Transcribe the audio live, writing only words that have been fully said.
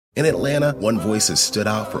In Atlanta, one voice has stood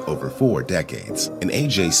out for over 4 decades. An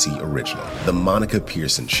AJC original, The Monica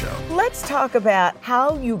Pearson Show. Let's talk about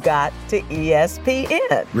how you got to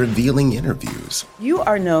ESPN. Revealing interviews. You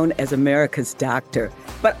are known as America's doctor,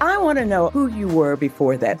 but I want to know who you were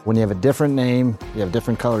before that. When you have a different name, you have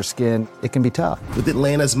different color skin, it can be tough. With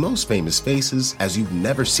Atlanta's most famous faces as you've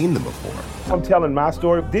never seen them before. I'm telling my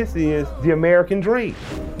story. This is the American dream.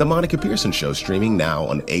 The Monica Pearson Show, streaming now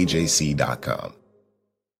on AJC.com.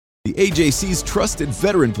 The AJC's trusted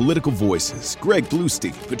veteran political voices, Greg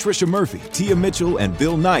Bluestein, Patricia Murphy, Tia Mitchell, and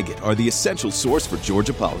Bill Nygut, are the essential source for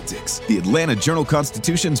Georgia politics. The Atlanta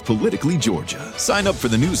Journal-Constitution's Politically Georgia. Sign up for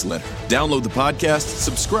the newsletter, download the podcast,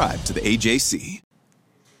 subscribe to the AJC.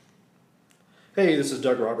 Hey, this is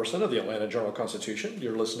Doug Robertson of the Atlanta Journal-Constitution.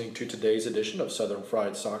 You're listening to today's edition of Southern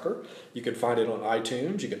Fried Soccer. You can find it on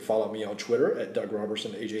iTunes. You can follow me on Twitter at Doug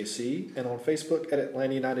Robertson AJC and on Facebook at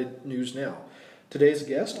Atlanta United News Now. Today's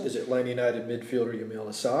guest is Atlanta United midfielder Yamil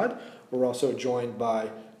Asad. We're also joined by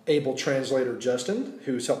able translator Justin,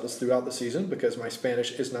 who's helped us throughout the season because my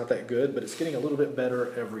Spanish is not that good, but it's getting a little bit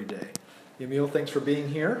better every day. Yamil, thanks for being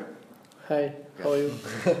here. Hi, how are you?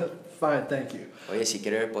 Fine, thank you. Oye, si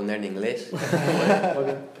quiere responder en inglés.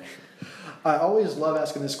 Okay. I always love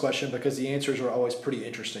asking this question because the answers are always pretty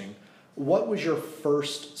interesting. What was your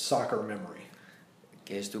first soccer memory?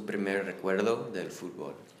 ¿Qué es tu primer recuerdo del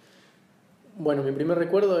fútbol? Bueno, mi primer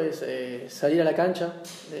recuerdo es salir a la cancha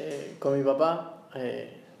con mi papá.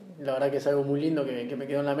 La verdad que es algo muy lindo que me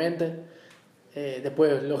quedó en la mente.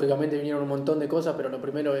 Después, lógicamente, vinieron un montón de cosas, pero lo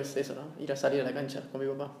primero es eso, ¿no? Ir a salir a la cancha con mi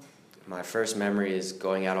papá. My first memory is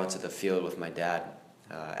going out onto the field with my dad.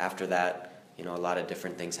 After that, a lot of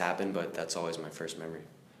different things happened, but that's always my first memory.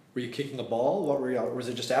 Were you kicking a ball? What were you? Was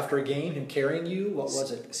it just after a game, him carrying you? What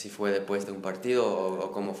was it? Si fue después de un partido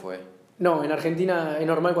o cómo fue. No, en Argentina es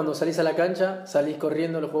normal cuando salís a la cancha, salís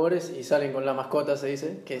corriendo los jugadores y salen con la mascota, se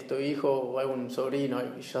dice, que es tu hijo o algún sobrino,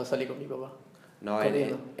 y yo salí con mi papá. No,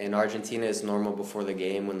 in Argentina it's normal before the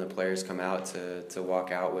game when the players come out to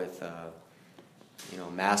walk out with,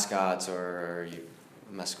 mascots or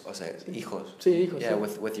hijos. Sí, hijos. Yeah,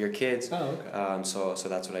 sí. with your kids. Oh, okay. So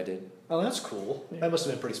that's what I did. Oh, that's cool. Yeah. That must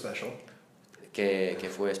have been pretty special. Que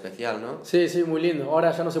fue especial, ¿no? Sí, sí, muy lindo.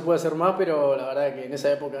 Ahora ya no se puede hacer más, pero la verdad que en esa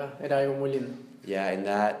época era algo muy lindo. Yeah, in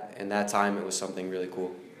that time it was something really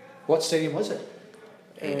cool. What stadium was it?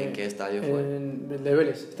 ¿En qué estadio fue? De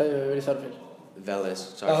Vélez, estadio de Vélez Sarsfield.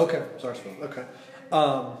 Vélez. Oh, okay. Sarsfield. Okay.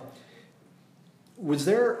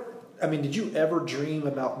 Did you ever dream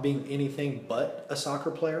about being anything but a soccer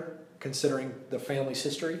player, considering the family's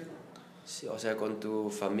history? Sí, o sea, con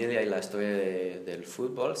tu familia y la historia del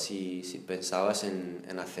fútbol, si pensabas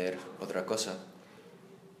en hacer otra cosa.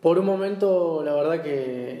 Por un momento, la verdad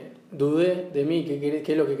que dudé de mí, qué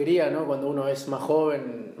es lo que quería, ¿no? Cuando uno es más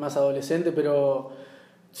joven, más adolescente, pero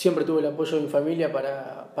siempre tuve el apoyo de mi familia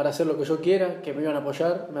para hacer lo que yo quiera, que me iban a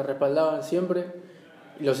apoyar, me respaldaban siempre,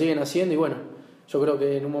 y lo siguen haciendo, y bueno, yo creo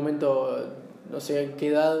que en un momento, no sé a qué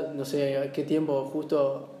edad, no sé a qué tiempo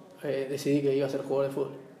justo, decidí que iba a ser jugador de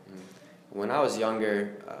fútbol. When I was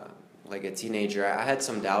younger, like a teenager, I had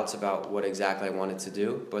some doubts about what exactly I wanted to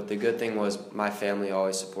do, but the good thing was my family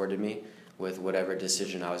always supported me with whatever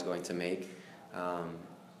decision I was going to make.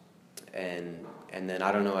 And then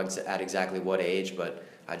I don't know at exactly what age, but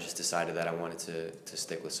I just decided that I wanted to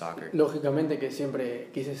stick with soccer. Lógicamente que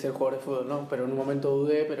siempre quise ser jugador de fútbol, ¿no? Pero en un momento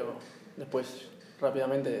dudé, pero después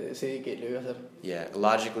rápidamente decidí que lo iba a hacer. Yeah,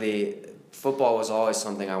 logically, football was always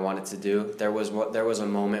something I wanted to do. There was a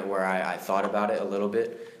moment where I thought about it a little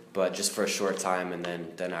bit, but just for a short time, and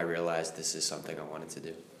then I realized this is something I wanted to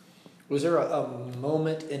do. Was there a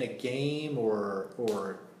moment in a game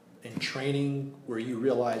or in training where you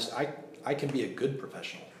realized I can be a good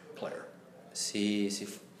professional player? Sí,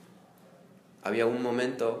 había un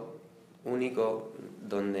momento único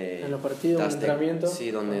donde en los partidos, en el entrenamiento.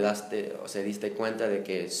 Sí, donde diste cuenta de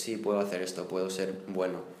que sí puedo hacer esto, puedo ser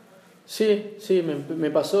bueno. Sí,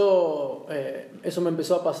 me pasó, eso me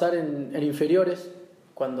empezó a pasar en inferiores,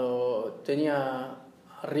 cuando tenía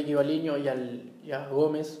a Ricky Baliño y a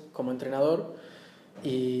Gómez como entrenador,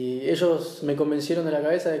 y ellos me convencieron de la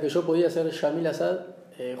cabeza de que yo podía ser Yamil Asad,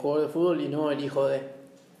 jugador de fútbol, y no el hijo de.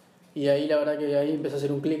 Y ahí la verdad que ahí empezó a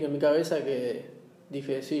hacer un clic en mi cabeza que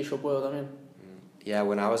dije, sí, yo puedo también. Yeah,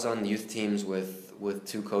 when I was on youth teams with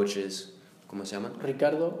two coaches, ¿cómo se llaman?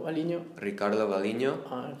 Ricardo Baliño.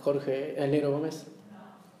 Jorge El Negro Gómez.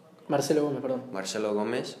 Marcelo Gómez, perdón. Marcelo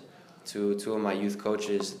Gómez. Two of my youth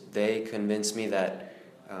coaches, they convinced me that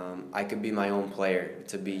I could be my own player,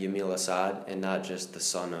 to be Yamil Asad and not just the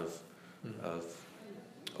son of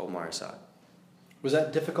Omar Asad. Was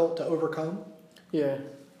that difficult to overcome? Yeah.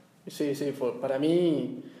 Sí, para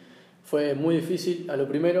mí fue muy difícil a lo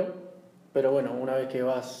primero, pero bueno, una vez que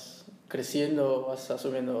vas creciendo, vas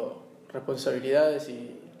asumiendo responsabilidades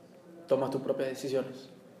y tomas tus propias decisiones.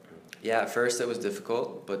 Yeah, at first it was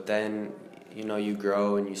difficult, but then, you know, you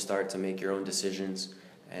grow and you start to make your own decisions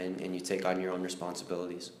and you take on your own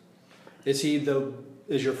responsibilities. Is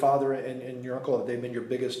your father and your uncle, have they been your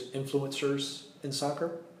biggest influencers in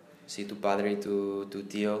soccer? Sí, tu padre y tu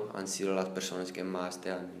tío han sido las personas que más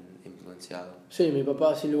te han influenciado. Sí, mi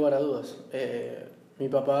papá sin lugar a dudas. Mi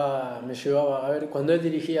papá me llevaba a ver, cuando él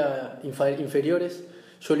dirigía inferiores,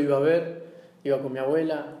 yo lo iba a ver, iba con mi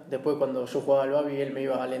abuela, después cuando yo jugaba al babi él me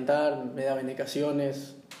iba a alentar, me daba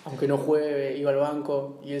indicaciones, aunque no juegue, iba al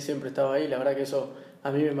banco y él siempre estaba ahí, la verdad que eso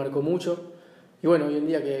a mí me marcó mucho. Y bueno, hoy en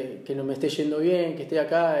día que no me esté yendo bien, que esté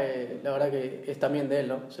acá, la verdad que es también de él,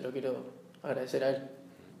 ¿no? Se lo quiero agradecer a él.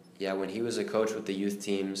 Yeah, when he was a coach with the youth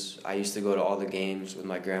teams, I used to go to all the games with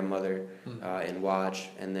my grandmother and watch.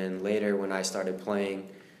 And then later, when I started playing,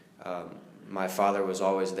 my father was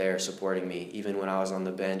always there supporting me. Even when I was on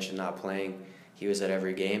the bench and not playing, he was at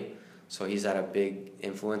every game. So he's had a big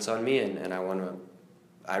influence on me, and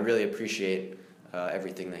I really appreciate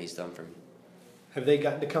everything that he's done for me. Have they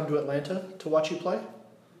gotten to come to Atlanta to watch you play?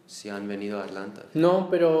 Sí, han venido a Atlanta. No,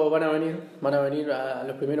 pero van a venir a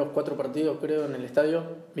los primeros 4 partidos, creo, en el estadio,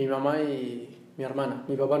 mi mamá y mi hermana.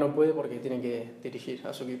 Mi papá no puede porque tiene que dirigir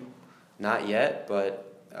a su equipo. Not yet,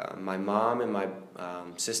 but my mom and my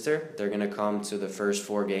sister, they're going to come to the first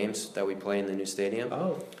 4 games that we play in the new stadium.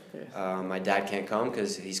 Oh. Yes. My dad can't come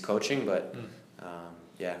because he's coaching, but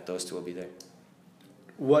yeah, those 2 will be there.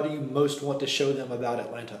 What do you most want to show them about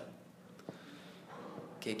Atlanta?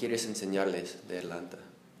 ¿Qué quieres enseñarles de Atlanta?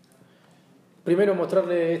 Primero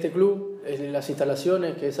mostrarle este club, las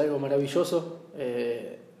instalaciones, que es algo maravilloso.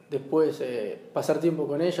 Después pasar tiempo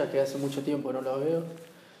con ella, que hace mucho tiempo no la veo.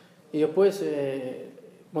 Y después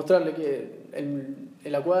mostrarle que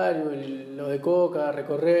el acuario, lo de coca,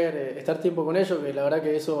 recorrer, estar tiempo con ellos, que la verdad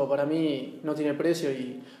que eso para mí no tiene precio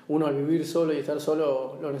y uno al vivir solo y estar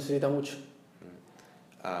solo lo necesita mucho.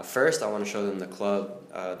 First, I want to show them the club,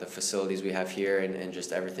 the facilities we have here, and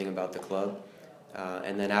just everything about the club.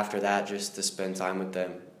 And then after that, just to spend time with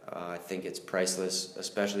them. I think it's priceless,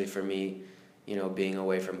 especially for me, you know, being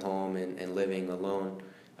away from home and living alone.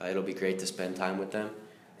 It'll be great to spend time with them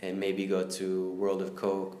and maybe go to World of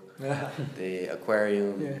Coke, the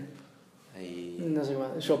aquarium. Yeah. No sé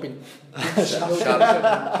más, shopping.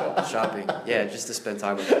 Shopping. Yeah, just to spend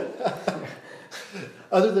time with them.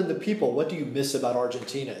 Other than the people, what do you miss about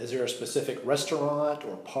Argentina? Is there a specific restaurant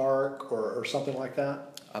or park or something like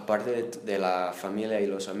that? Aparte de la familia y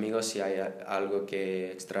los amigos, si hay algo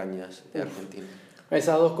que extrañas de Argentina.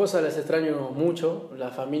 Esas 2 cosas las extraño mucho, la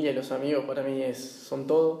familia y los amigos para mí son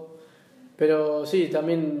todo. Pero sí,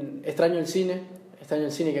 también extraño el cine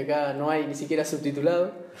que acá no hay ni siquiera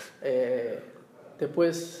subtitulado.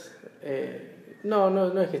 Después,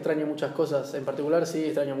 no es que extraño muchas cosas, en particular sí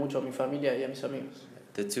extraño mucho a mi familia y a mis amigos.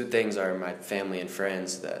 The 2 things are my family and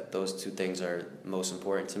friends. Those 2 things are most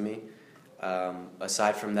important to me.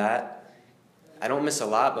 Aside from that, I don't miss a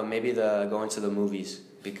lot, but maybe going to the movies,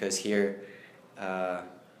 because here I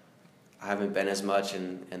haven't been as much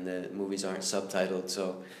and the movies aren't subtitled,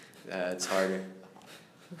 so it's harder.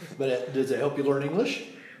 But does it help you learn English?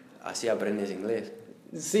 Así aprendes inglés.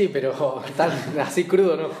 Sí, pero así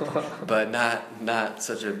crudo no. But not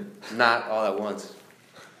all at once.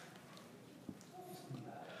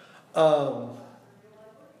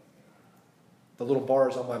 The little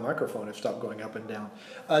bars on my microphone have stopped going up and down.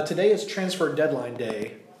 Today is transfer deadline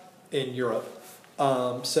day in Europe.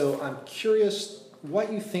 So I'm curious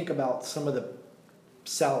what you think about some of the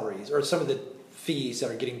salaries or some of the fees that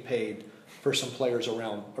are getting paid for some players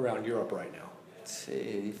around Europe right now. Sí,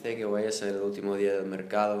 dice que hoy es el último día del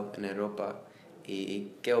mercado en Europa.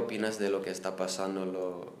 ¿Y qué opinas de lo que está pasando,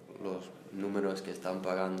 los números que están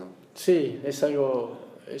pagando? Sí, es algo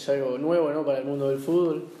nuevo, ¿no? Para el mundo del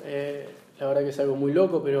fútbol. La verdad que es algo muy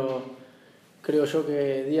loco, pero creo yo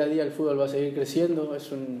que día a día el fútbol va a seguir creciendo.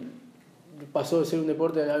 Pasó de ser un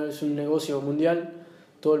deporte a es un negocio mundial.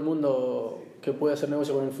 Todo el mundo que puede hacer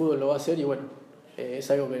negocio con el fútbol lo va a hacer y bueno, es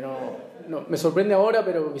algo que no me sorprende ahora,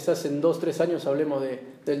 pero quizás en 2-3 años hablemos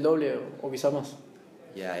del doble o quizás más.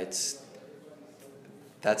 Yeah,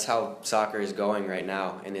 that's how soccer is going right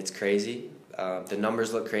now, and it's crazy. The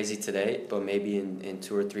numbers look crazy today, but maybe in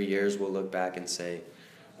 2 or 3 years we'll look back and say,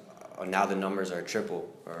 oh, now the numbers are triple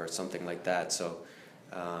or something like that. So,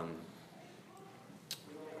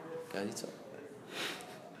 ¿qué has dicho?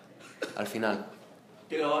 Al final.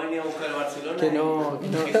 Que lo va a venir a buscar el Barcelona. Que no.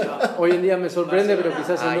 Hoy en día me sorprende, pero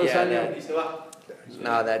quizás en 2 años. Y se va.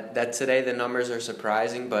 No, that today the numbers are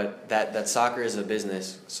surprising, but that soccer is a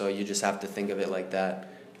business, so you just have to think of it like that.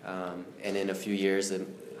 And in a few years, it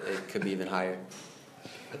could be even higher.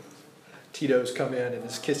 Tito's come in and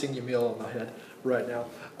is kissing Yamil on the head right now,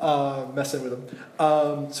 messing with him.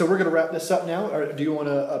 So we're going to wrap this up now. Or do you want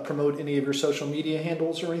to promote any of your social media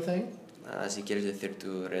handles or anything? Si quieres decir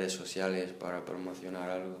tus redes sociales para promocionar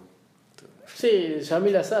algo. Sí,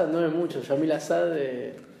 Yamil Asad, no es mucho. Yamil Asad,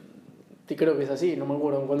 creo que es así, no me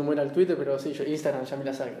acuerdo cuándo me era el Twitter, pero sí, Instagram, Yamil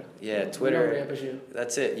Asad. Yeah, Twitter.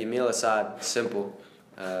 That's it, Yamil Asad, simple.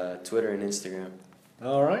 Twitter and Instagram.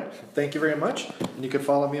 All right. Thank you very much. And you can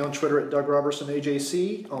follow me on Twitter at Doug Roberson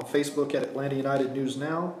AJC, on Facebook at Atlanta United News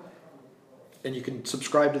Now, and you can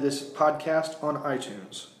subscribe to this podcast on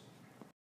iTunes.